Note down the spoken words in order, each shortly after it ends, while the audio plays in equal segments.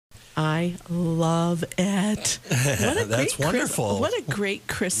I love it. What a That's wonderful. What a great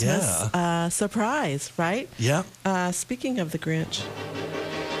Christmas surprise, right? Yeah. Speaking of the Grinch.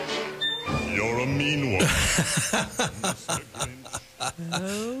 You're a mean one.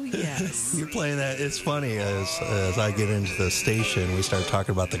 Oh, yes. You're playing that. It's funny, as I get into the station, we start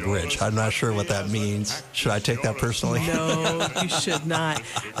talking about the Grinch. I'm not sure what that means. Should I take that personally? No, you should not.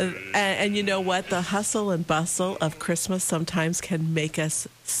 And you know what? The hustle and bustle of Christmas sometimes can make us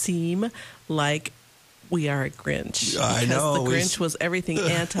seem like we are a Grinch. I know. Because the Grinch was everything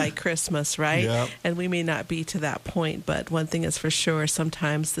anti-Christmas, right? Yep. And we may not be to that point, but one thing is for sure,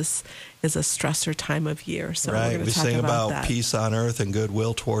 sometimes this is a stressor time of year. So we're Right. going We to talk sing about that. peace on earth and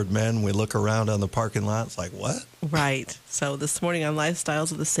goodwill toward men. We look around on the parking lot. It's like, what? Right. So this morning on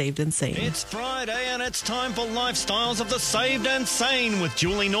Lifestyles of the Saved and Sane. It's Friday and it's time for Lifestyles of the Saved and Sane with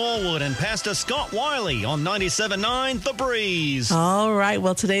Julie Norwood and Pastor Scott Wiley on 97.9 The Breeze. All right.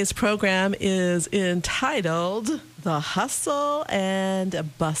 Well, today's program is entitled The Hustle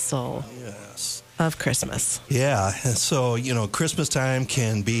and Bustle Yes. of Christmas. Yeah. And so, Christmas time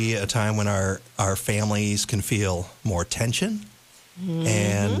can be a time when our families can feel more tension.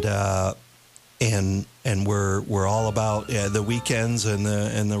 And we're all about the weekends and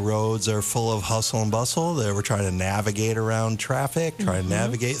the roads are full of hustle and bustle. We're trying to navigate around traffic, trying to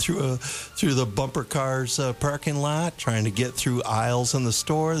navigate through the bumper cars parking lot, trying to get through aisles in the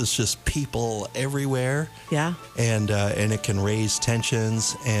store. There's just people everywhere. Yeah. And it can raise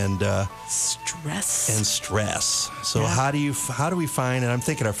tensions and Stress. So Yeah. how do we find? And I'm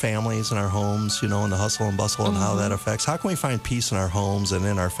thinking our families and our homes, and the hustle and bustle and how that affects. How can we find peace in our homes and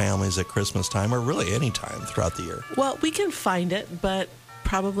in our families at Christmas time, or really any time throughout the year? Well, we can find it, but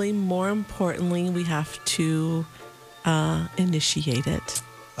probably more importantly, we have to initiate it.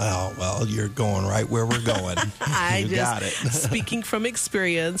 Oh, well, you're going right where we're going. Got it. Speaking from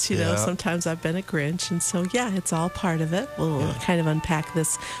experience, Yeah. sometimes I've been a Grinch. And so, it's all part of it. We'll kind of unpack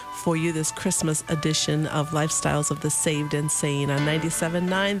this for you, this Christmas edition of Lifestyles of the Saved and Sane on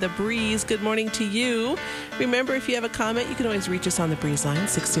 97.9 The Breeze. Good morning to you. Remember, if you have a comment, you can always reach us on the Breeze line,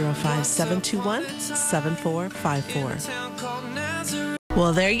 605-721-7454.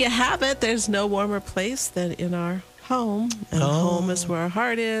 Well, there you have it. There's no warmer place than in our home, and home is where our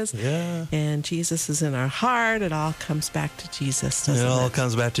heart is. Yeah. And Jesus is in our heart. It all comes back to Jesus, doesn't It it? all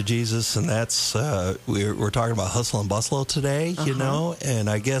comes back to Jesus, and that's we're talking about hustle and bustle today, and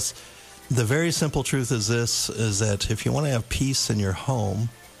I guess the very simple truth is that if you want to have peace in your home,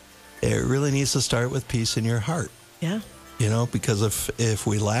 it really needs to start with peace in your heart. Yeah. Because if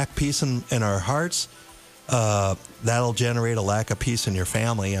we lack peace in our hearts, that'll generate a lack of peace in your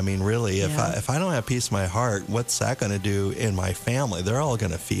family. I mean, really, if I don't have peace in my heart, what's that going to do in my family? They're all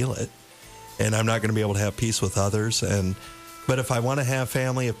going to feel it, and I'm not going to be able to have peace with others. But if I want to have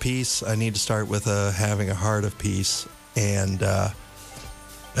family of peace, I need to start with having a heart of peace, and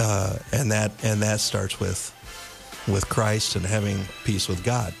that starts with Christ and having peace with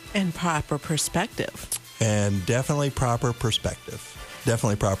God And proper perspective. and definitely proper perspective.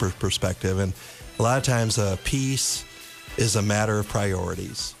 And a lot of times, peace is a matter of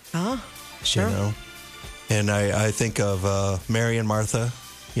priorities. Oh, sure. And I think of Mary and Martha.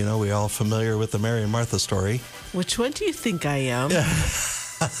 We all familiar with the Mary and Martha story. Which one do you think I am?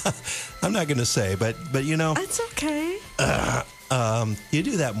 I'm not going to say, but That's okay. you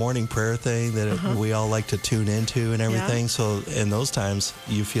do that morning prayer thing that we all like to tune into and everything. Yeah. So in those times,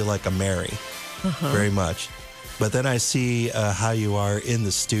 you feel like a Mary, very much. But then I see how you are in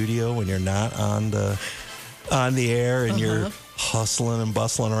the studio when you're not on the air and you're hustling and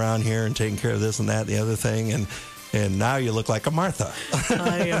bustling around here and taking care of this and that and the other thing. And now you look like a Martha.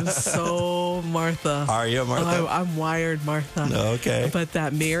 I am so Martha. Are you, Martha? I'm wired Martha. Okay. But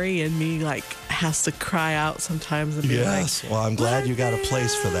that Mary in me has to cry out sometimes and be Yes. Well, I'm glad you got a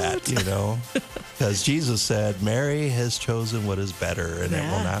place for that, because Jesus said, Mary has chosen what is better, and it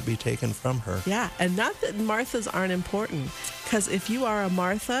will not be taken from her. Yeah, and not that Marthas aren't important, because if you are a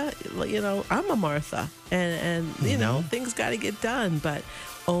Martha, I'm a Martha, and things got to get done, but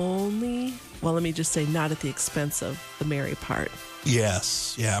only, let me just say, not at the expense of the Mary part.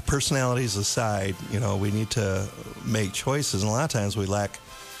 Yes. Yeah. Personalities aside, we need to make choices, and a lot of times we lack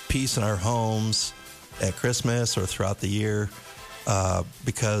peace in our homes at Christmas or throughout the year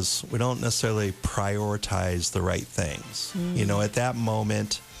because we don't necessarily prioritize the right things. At that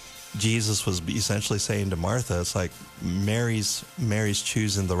moment, Jesus was essentially saying to Martha, it's like Mary's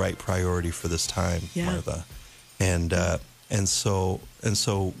choosing the right priority for this time, Martha. And so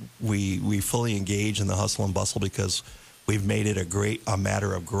we fully engage in the hustle and bustle because we've made it a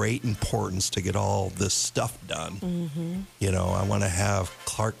matter of great importance to get all this stuff done. Mm-hmm. You know, I want to have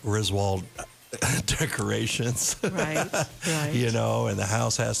Clark Griswold decorations, Right. you know, and the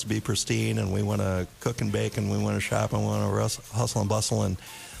house has to be pristine, and we want to cook and bake, and we want to shop, and we want to hustle and bustle, and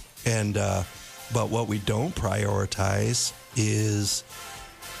but what we don't prioritize is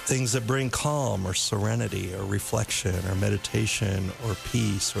things that bring calm or serenity or reflection or meditation or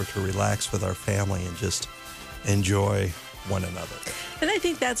peace, or to relax with our family and just enjoy one another. And I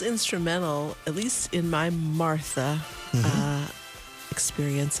think that's instrumental, at least in my Martha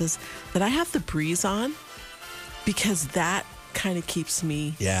experiences, that I have the breeze on, because that kind of keeps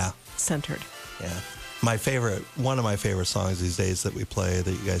me centered. Yeah. One of my favorite songs these days that we play,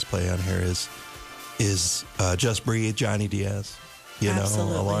 that you guys play on here, is Just Breathe, Johnny Diaz. You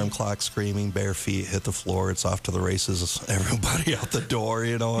Absolutely. know, alarm clock screaming, bare feet hit the floor. It's off to the races. Everybody out the door,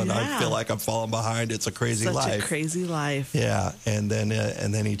 you know, and I feel like I'm falling behind. It's a crazy life. Such a crazy life. Yeah, and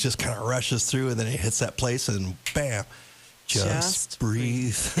then he just kind of rushes through, and then he hits that place, and bam, just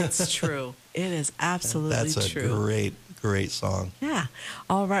breathe. It's true. It is absolutely true. That's a great song. Yeah.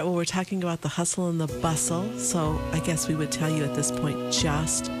 All right. Well, we're talking about the hustle and the bustle. So I guess we would tell you at this point,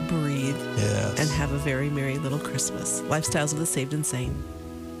 just breathe. Yes. And have a very merry little Christmas. Lifestyles of the Saved and Sane.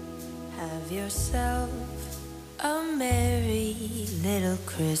 Have yourself a merry little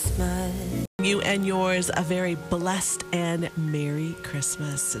Christmas. You and yours a very blessed and merry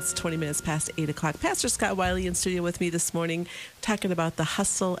Christmas. It's 20 minutes past 8 o'clock. Pastor Scott Wiley in studio with me this morning, talking about the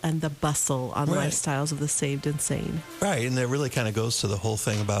hustle and the bustle on Right. Lifestyles of the Saved and Sane. Right, and it really kind of goes to the whole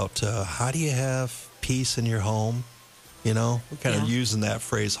thing about how do you have peace in your home? You know, we're kind of using that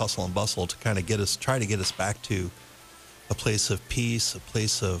phrase hustle and bustle to kind of try to get us back to a place of peace, a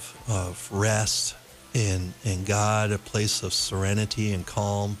place of rest in God, a place of serenity and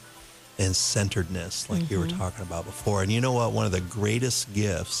calm and centeredness, like you were talking about before. And you know what? One of the greatest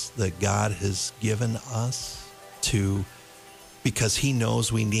gifts that God has given us because he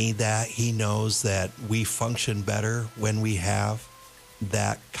knows we need that. He knows that we function better when we have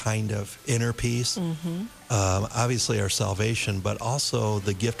that kind of inner peace. Obviously our salvation, but also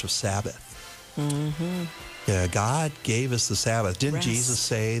the gift of Sabbath. Yeah, God gave us the Sabbath. Didn't Rest. Jesus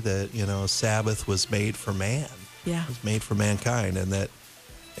say that, you know, Sabbath was made for man? Yeah. It was made for mankind,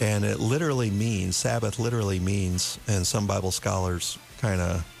 and it literally means, Sabbath literally means, and some Bible scholars kind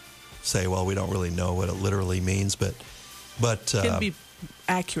of say, well, we don't really know what it literally means, but Can be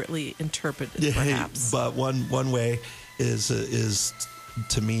accurately interpreted, perhaps. But one way is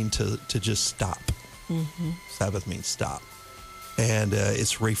to mean to just stop. Sabbath means stop, and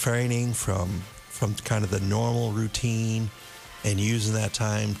it's refraining from kind of the normal routine and using that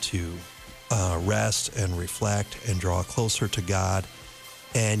time to rest and reflect and draw closer to God.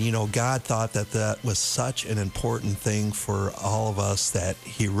 And, you know, God thought that was such an important thing for all of us that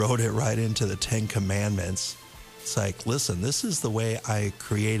he wrote it right into the 10 Commandments. It's like, listen, this is the way I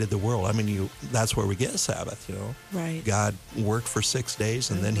created the world. I mean, that's where we get Sabbath, you know. Right. God worked for 6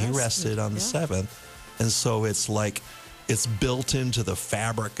 days and then he rested on the seventh. And so it's like it's built into the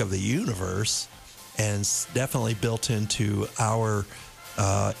fabric of the universe, and it's definitely built into our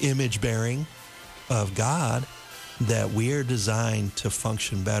image bearing of God, that we are designed to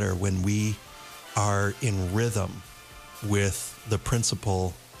function better when we are in rhythm with the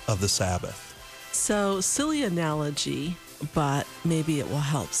principle of the Sabbath. So, silly analogy, but maybe it will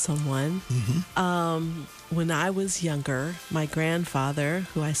help someone. When I was younger, my grandfather,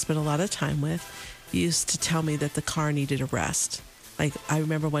 who I spent a lot of time with, used to tell me that the car needed a rest. Like, I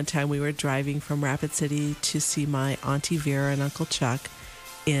remember one time we were driving from Rapid City to see my Auntie Vera and Uncle Chuck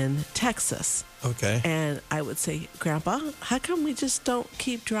in Texas. Okay. And I would say, Grandpa, how come we just don't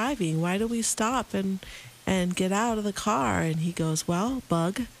keep driving? Why do we stop and get out of the car? And he goes, well,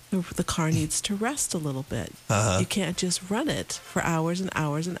 Bug, the car needs to rest a little bit. You can't just run it for hours and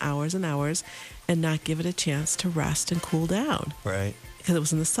hours and hours and hours and not give it a chance to rest and cool down. Right. Because it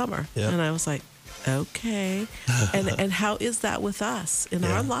was in the summer. Yep. And I was like, okay. And how is that with us in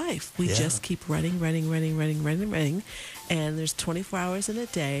our life? We just keep running. And there's 24 hours in a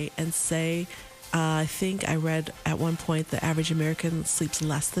day. And say, I think I read at one point the average American sleeps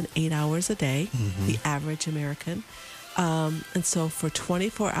less than 8 hours a day, the average American. And so for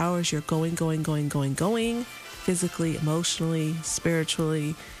 24 hours, you're going, physically, emotionally,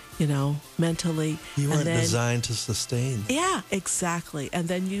 spiritually, you know, mentally. You weren't designed to sustain. Yeah, exactly. And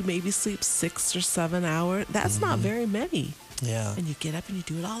then you maybe sleep 6 or 7 hours. That's not very many. Yeah. And you get up and you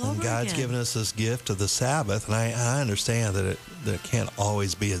do it all over And God's again. given us this gift of the Sabbath, and I understand that it can't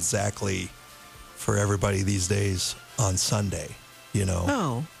always be exactly for everybody these days on Sunday, you know.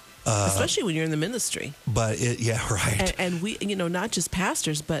 Oh. Especially when you're in the ministry. But right. And we, not just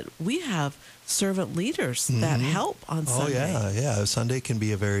pastors, but we have servant leaders that help on Sunday. Oh, yeah. Sunday can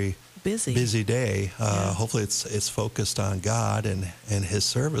be a very busy day. Hopefully it's focused on God and his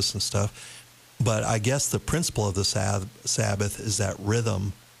service and stuff. But I guess the principle of the Sabbath is that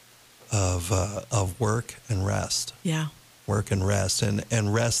rhythm of work and rest. Yeah. Work and rest.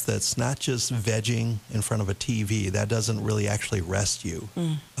 And rest that's not just vegging in front of a TV. That doesn't really actually rest you.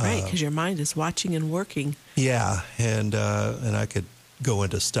 Right, because your mind is watching and working. Yeah, and I could go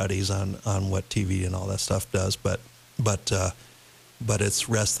into studies on what TV and all that stuff does, but it's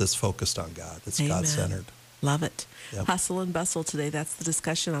rest that's focused on God. It's God-centered. Love it. Yep. Hustle and bustle today. That's the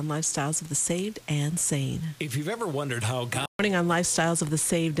discussion on Lifestyles of the Saved and Sane. If you've ever wondered how God... Morning on Lifestyles of the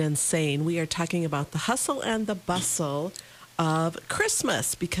Saved and Sane, we are talking about the hustle and the bustle of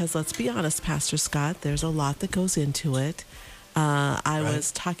Christmas, because let's be honest, Pastor Scott, there's a lot that goes into it. I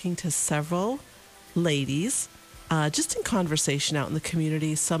was talking to several ladies just in conversation out in the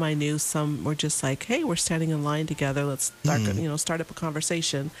community. Some I knew, some were just like, hey, we're standing in line together. Let's start up a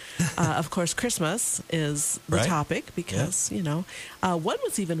conversation. Of course, Christmas is the topic because, one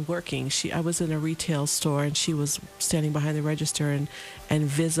was even working. I was in a retail store and she was standing behind the register and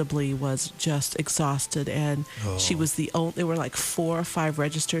visibly was just exhausted. And she was the only, there were like 4 or 5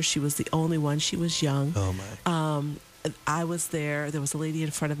 registers. She was the only one. She was young. Oh, my. I was there. There was a lady in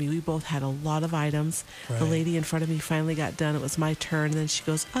front of me. We both had a lot of items. Right. The lady in front of me finally got done. It was my turn. And then she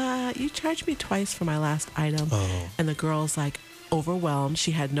goes, you charged me twice for my last item. Oh. And the girl's like overwhelmed.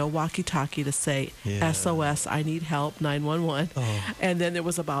 She had no walkie-talkie to say, SOS, I need help, 911. Oh. And then there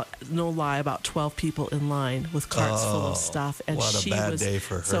was about 12 people in line with carts full of stuff. And what a bad day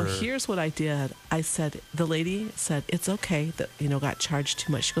for her. So here's what I did. I said, the lady said, it's okay that, got charged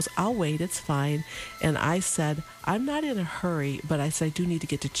too much. She goes, I'll wait, it's fine. And I said, I'm not in a hurry, but I said, I do need to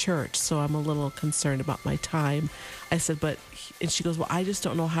get to church, so I'm a little concerned about my time. I said, and she goes, well, I just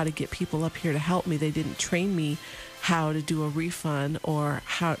don't know how to get people up here to help me. They didn't train me how to do a refund, or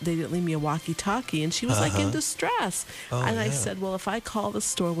how they didn't leave me a walkie-talkie. And she was like in distress. And I said, well, if I call the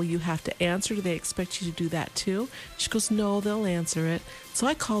store, will you have to answer? Do they expect you to do that too? She goes, no, they'll answer it. So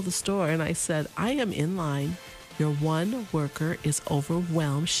I called the store and I said, I am in line. Your one worker is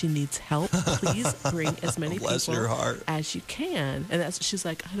overwhelmed. She needs help. Please bring as many people as you can. And she's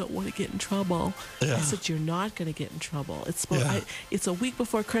like, I don't want to get in trouble. Yeah. I said, you're not going to get in trouble. It's a week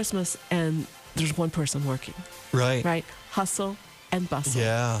before Christmas and there's one person working. Right. Hustle and bustle.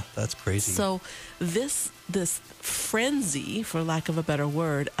 Yeah, that's crazy. So this frenzy, for lack of a better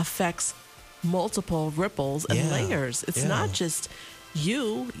word, affects multiple ripples and layers. It's not just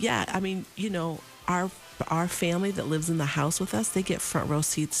you. Yeah, I mean, our family that lives in the house with us, they get front row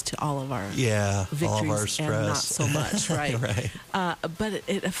seats to all of our victories, all of our stress. And not so much, right? Right. But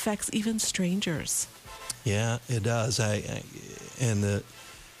it affects even strangers. Yeah, it does.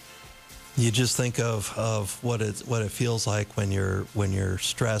 You just think of what it feels like when you're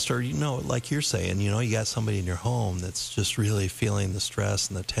stressed, or like you're saying, you got somebody in your home that's just really feeling the stress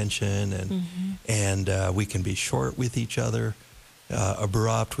and the tension, and we can be short with each other.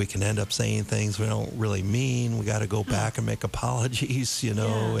 Abrupt. We can end up saying things we don't really mean. We got to go back and make apologies,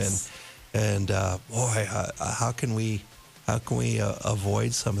 Yes. and boy, how can we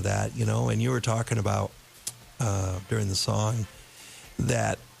avoid some of that, And you were talking about during the song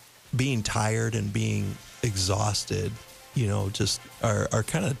that being tired and being exhausted, just are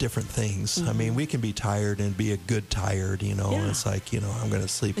kind of different things. I mean, we can be tired and be a good tired, and it's like, I'm going to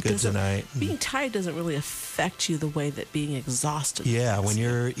sleep good tonight. Being tired doesn't really affect you the way that being exhausted does. Yeah, when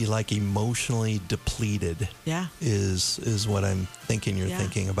you're like emotionally depleted is what I'm thinking you're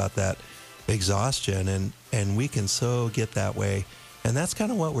thinking about, that exhaustion. And we can so get that way. And that's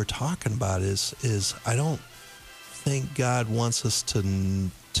kind of what we're talking about is I don't think God wants us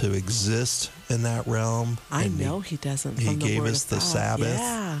to exist in that realm. I know he doesn't. He gave us the Sabbath.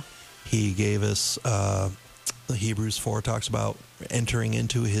 Yeah. He gave us, Hebrews 4 talks about entering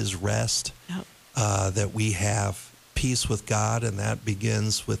into his rest, that we have peace with God, and that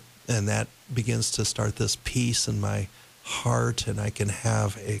begins to start this peace in my heart, and I can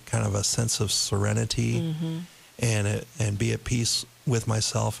have a kind of a sense of serenity and be at peace with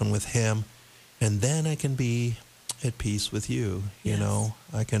myself and with him. And then I can be at peace with you.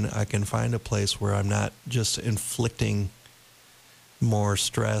 I can find a place where I'm not just inflicting more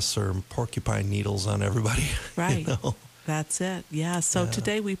stress or porcupine needles on everybody. Right. That's it. Yeah. So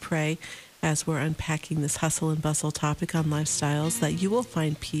today we pray, as we're unpacking this hustle and bustle topic on lifestyles, that you will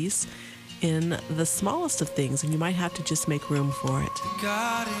find peace in the smallest of things, and you might have to just make room for it.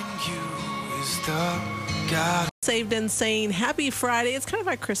 God in you is the God. Saved and Sane, happy Friday. It's kind of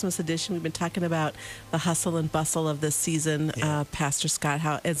our Christmas edition. We've been talking about the hustle and bustle of this season, Pastor Scott,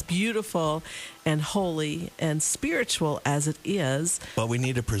 how as beautiful and holy and spiritual as it is. But we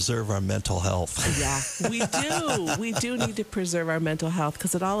need to preserve our mental health. Yeah, we do. We do need to preserve our mental health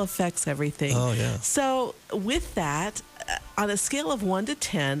because it all affects everything. Oh, yeah. So with that, on a scale of 1 to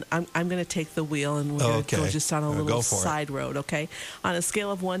 10, I'm going to take the wheel and we're going to go just on a little side road, okay? On a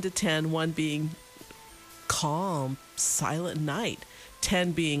scale of 1 to 10, 1 being calm, silent night,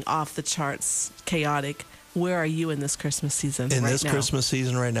 10 being off the charts, chaotic. Where are you in this Christmas season in right this now? Christmas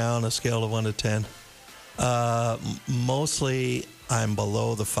season right now, on a scale of 1 to 10, mostly I'm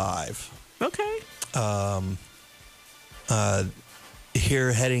below the 5. Okay.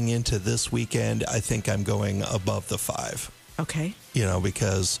 Here heading into this weekend, I think I'm going above the 5. Okay. You know,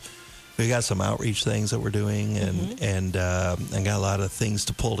 because we got some outreach things that we're doing, and got a lot of things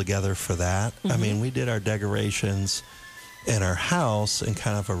to pull together for that. I mean, we did our decorations in our house in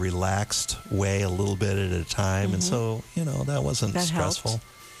kind of a relaxed way, a little bit at a time, and so that wasn't stressful,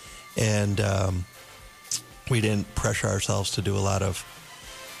 and we didn't pressure ourselves to do a lot of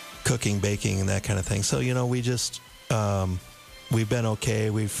cooking, baking, and that kind of thing. So we just we've been okay.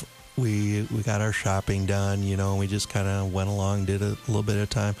 We got our shopping done. We just kind of went along, did a little bit at a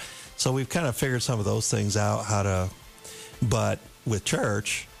time. So we've kind of figured some of those things out, but with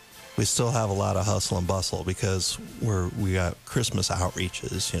church, we still have a lot of hustle and bustle because we got Christmas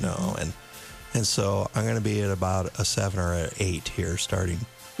outreaches, and so I'm going to be at about a 7 or an 8 here starting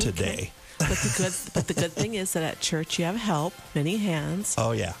today. Okay. But the good thing is that at church you have help, many hands.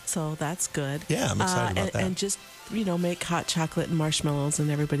 Oh yeah. So that's good. Yeah, I'm excited about that. And just make hot chocolate and marshmallows, and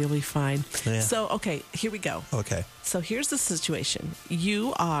everybody will be fine. Yeah. So okay, here we go. Okay. So here's the situation.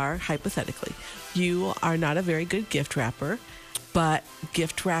 You are, hypothetically, you are not a very good gift wrapper, but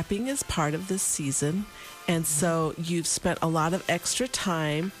gift wrapping is part of this season. And so you've spent a lot of extra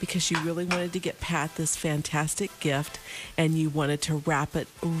time because you really wanted to get Pat this fantastic gift and you wanted to wrap it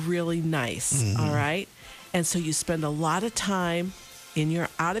really nice. All right. And so you spend a lot of time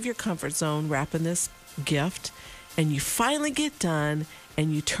out of your comfort zone wrapping this gift, and you finally get done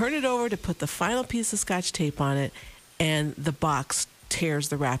and you turn it over to put the final piece of Scotch tape on it, and the box tears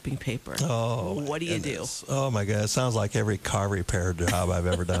the wrapping paper. Oh, what do you do? Oh my God, it sounds like every car repair job I've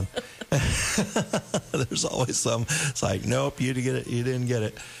ever done. There's always some. It's like, nope, you didn't get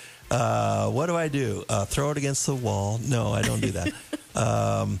it. What do I do? Throw it against the wall? No, I don't do that.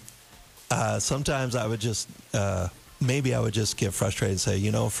 Sometimes I would just maybe I would just get frustrated and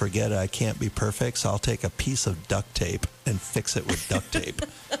say, forget it, I can't be perfect, so I'll take a piece of duct tape and fix it with duct tape.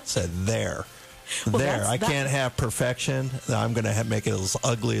 Said there. Well, I can't have perfection. I'm going to make it as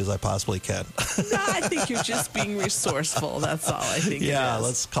ugly as I possibly can. No, I think you're just being resourceful. That's all I think. Yeah, it is.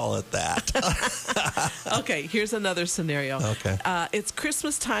 let's call it that. Okay, here's another scenario. Okay. It's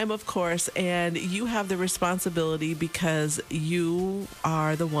Christmas time, of course, and you have the responsibility because you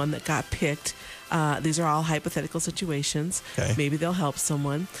are the one that got picked. These are all hypothetical situations. Okay. Maybe they'll help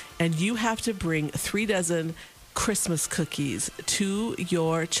someone. And you have to bring 3 dozen Christmas cookies to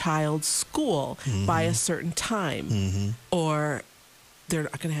your child's school by a certain time, or they're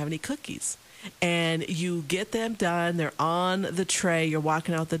not going to have any cookies. And you get them done, they're on the tray, you're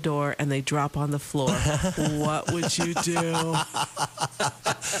walking out the door, and they drop on the floor. What would you do?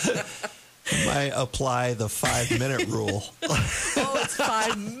 Might apply the 5-minute rule. Oh, it's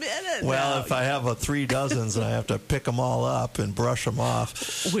 5 minutes. Well, now. if I have 3 dozens and I have to pick them all up and brush them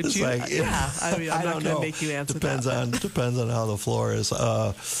off, Would it's you? like, Yeah, I mean, I'm not going to make you answer depends that. Depends on how the floor is.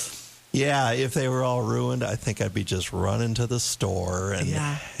 Yeah, if they were all ruined, I think I'd be just running to the store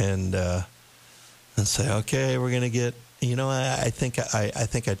and say, okay, we're going to get. I think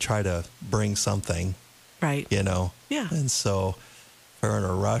I'd try to bring something. Right. Yeah. And so, if we're in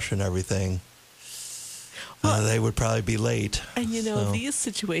a rush and everything, they would probably be late. And these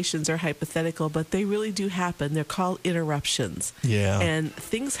situations are hypothetical, but they really do happen. They're called interruptions. Yeah. And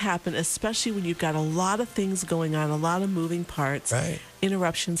things happen, especially when you've got a lot of things going on, a lot of moving parts. Right.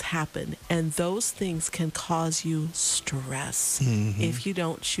 Interruptions happen. And those things can cause you stress if you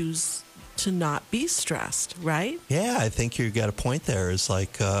don't choose to not be stressed, right? Yeah, I think you got a point there. It's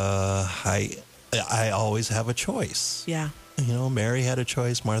like I always have a choice. Yeah. Mary had a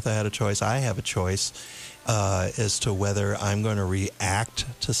choice. Martha had a choice. I have a choice as to whether I'm going to react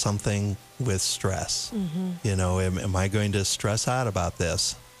to something with stress. Am I going to stress out about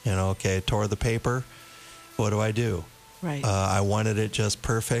this? Okay, I tore the paper. What do I do? Right. I wanted it just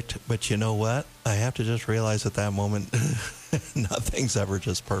perfect, but you know what? I have to just realize at that moment, Nothing's ever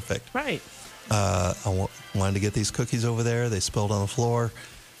just perfect. Right. Wanted to get these cookies over there. They spilled on the floor.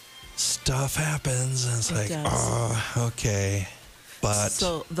 Stuff happens, and it's It like, does. oh, okay. But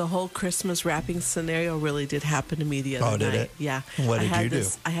So the whole Christmas wrapping scenario really did happen to me the other did night. it? Yeah. What did you do?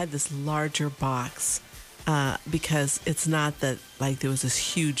 I had this larger box because it's not that like there was this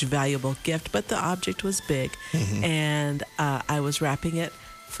huge valuable gift, but the object was big, Mm-hmm. and I was wrapping it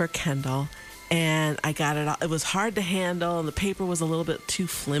for Kendall. And I got it all. It was hard to handle, and the paper was a little bit too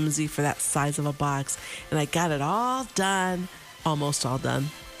flimsy for that size of a box. And I got it all done, almost all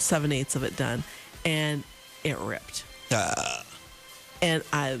done, 7/8 of it done, and it ripped. And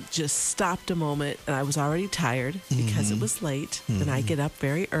I just stopped a moment, and I was already tired because it was late, and I get up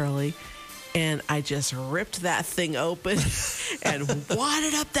very early, and I just ripped that thing open and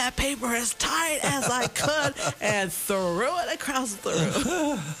wadded up that paper as tight as I could and threw it across the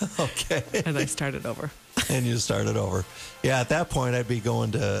room. okay. And I started over. And you started over. Yeah, at that point, I'd be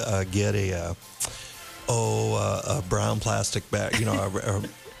going to get a brown plastic bag,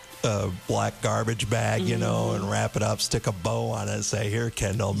 a black garbage bag, and wrap it up, stick a bow on it, and say, "Here,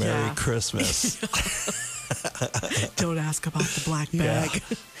 Kendall, Merry Yeah. Christmas." Don't ask about the black Yeah. bag.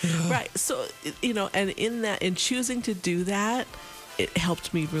 Right. So, and in choosing to do that, it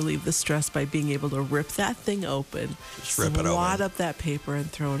helped me relieve the stress by being able to rip that thing open, Just rip it wad open. up that paper,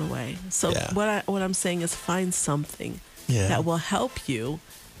 and throw it away. So Yeah. what I'm saying is find something Yeah. that will help you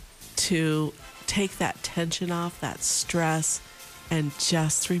to take that tension off, that stress, and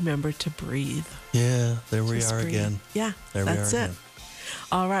just remember to breathe. Yeah, there we Just are breathe. again. Yeah, There we that's are it. again.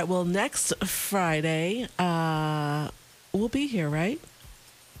 All right. Well, next Friday, we'll be here, right?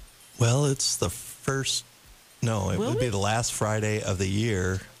 Well, it's the first. No, it Will would we? be the last Friday of the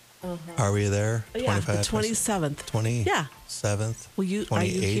year. Are we there? Yeah, the 27th. 27th. Are you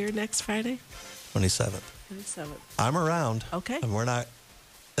 28th, here next Friday? 27th. 27th. I'm around. Okay. And we're not.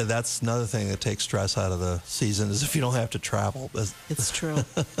 That's another thing that takes stress out of the season is if you don't have to travel. It's true.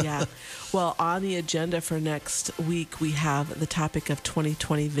 Yeah. Well, on the agenda for next week, we have the topic of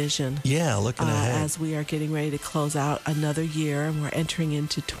 2020 vision. Yeah, looking ahead. As we are getting ready to close out another year, and we're entering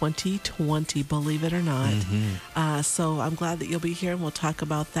into 2020, believe it or not. Mm-hmm. So I'm glad that you'll be here, and we'll talk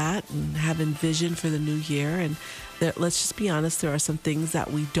about that and having vision for the new year. And let's just be honest, there are some things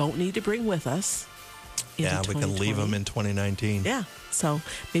that we don't need to bring with us. into Yeah, we can leave 2020. them in 2019. Yeah. So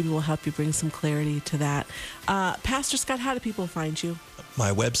maybe we'll help you bring some clarity to that. Pastor Scott, how do people find you?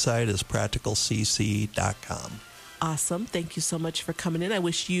 My website is practicalcc.com. Awesome. Thank you so much for coming in. I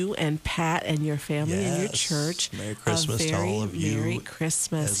wish you and Pat and your family and your Yes. church Merry Christmas a to very all of you Merry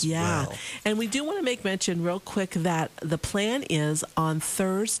Christmas. as Yeah. well. And we do want to make mention real quick that the plan is on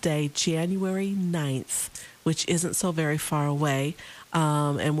Thursday, January 9th, which isn't so very far away.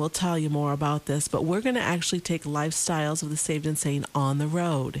 And we'll tell you more about this, but we're going to actually take Lifestyles of the Saved and Sane on the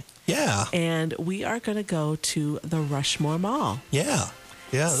road. Yeah. And we are going to go to the Rushmore Mall. Yeah.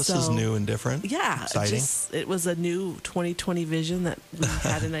 Yeah, this is So, new and different. Yeah, Exciting. it was a new 2020 vision that we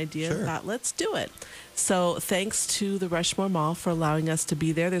had an idea Sure. and thought, let's do it. So thanks to the Rushmore Mall for allowing us to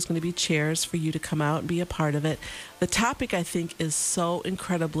be there. There's going to be chairs for you to come out and be a part of it. The topic, I think, is so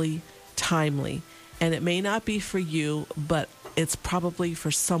incredibly timely, and it may not be for you, but it's probably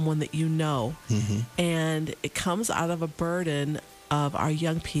for someone that you know. And it comes out of a burden of our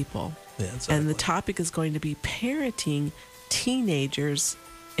young people. Yeah, exactly. And the topic is going to be parenting teenagers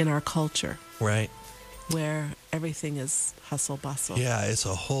in our culture, Right. where everything is hustle bustle. Yeah, it's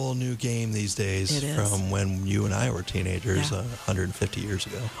a whole new game these days It is. from when you and I were teenagers Yeah. 150 years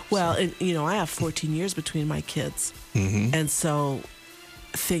ago. Well, and, I have 14 years between my kids, Mm-hmm. and so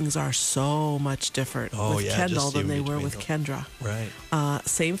things are so much different Oh, with yeah, Kendall just than they even were between with them. Kendra. Right.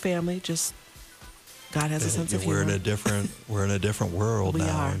 Same family, just God has a sense of We're humor. we're in a different world We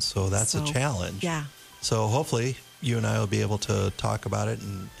now, are. and so that's a So, challenge. Yeah. So hopefully you and I will be able to talk about it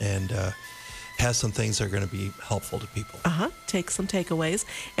and have some things that are going to be helpful to people. Take some takeaways,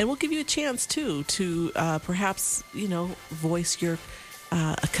 and we'll give you a chance too to perhaps voice your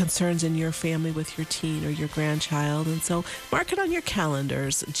concerns in your family with your teen or your grandchild. And so mark it on your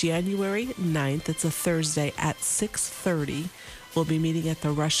calendars. January 9th, it's a Thursday at 6:30. We'll be meeting at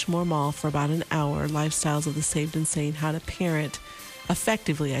the Rushmore Mall for about an hour. Lifestyles of the Saved and Sane, how to parent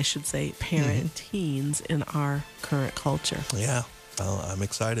effectively, I should say, parent teens in our current culture. Yeah. Well, I'm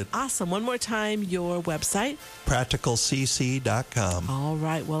excited. Awesome. One more time, your website. Practicalcc.com. All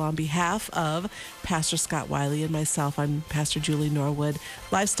right. Well, on behalf of Pastor Scott Wiley and myself, I'm Pastor Julie Norwood.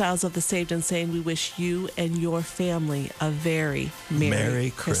 Lifestyles of the Saved and Sane, we wish you and your family a very Merry Merry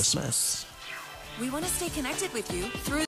Christmas. We want to stay connected with you through